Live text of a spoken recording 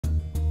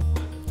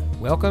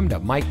Welcome to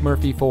Mike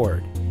Murphy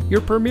Ford,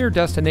 your premier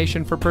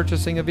destination for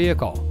purchasing a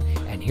vehicle.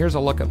 And here's a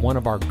look at one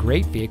of our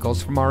great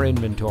vehicles from our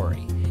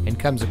inventory, and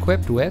comes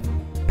equipped with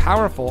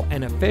powerful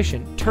and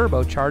efficient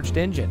turbocharged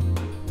engine,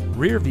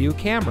 rear view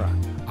camera,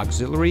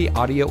 auxiliary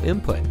audio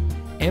input,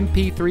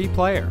 MP3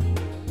 player,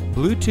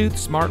 Bluetooth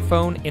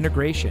smartphone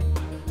integration,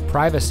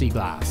 privacy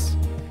glass,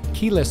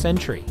 keyless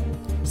entry,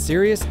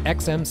 Sirius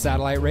XM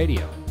satellite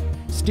radio,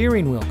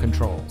 steering wheel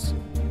controls,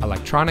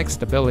 electronic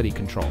stability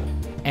control,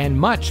 and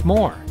much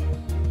more.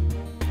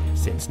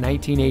 Since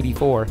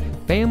 1984,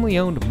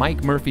 family-owned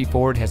Mike Murphy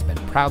Ford has been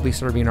proudly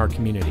serving our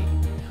community.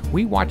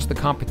 We watch the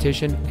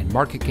competition and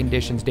market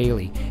conditions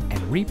daily and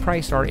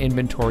reprice our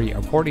inventory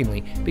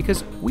accordingly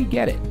because we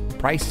get it.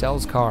 Price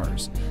sells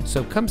cars.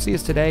 So come see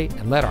us today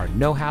and let our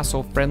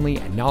no-hassle, friendly,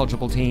 and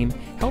knowledgeable team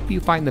help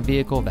you find the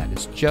vehicle that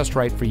is just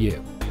right for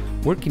you.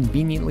 We're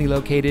conveniently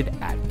located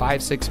at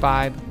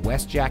 565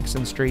 West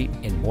Jackson Street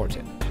in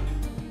Morton.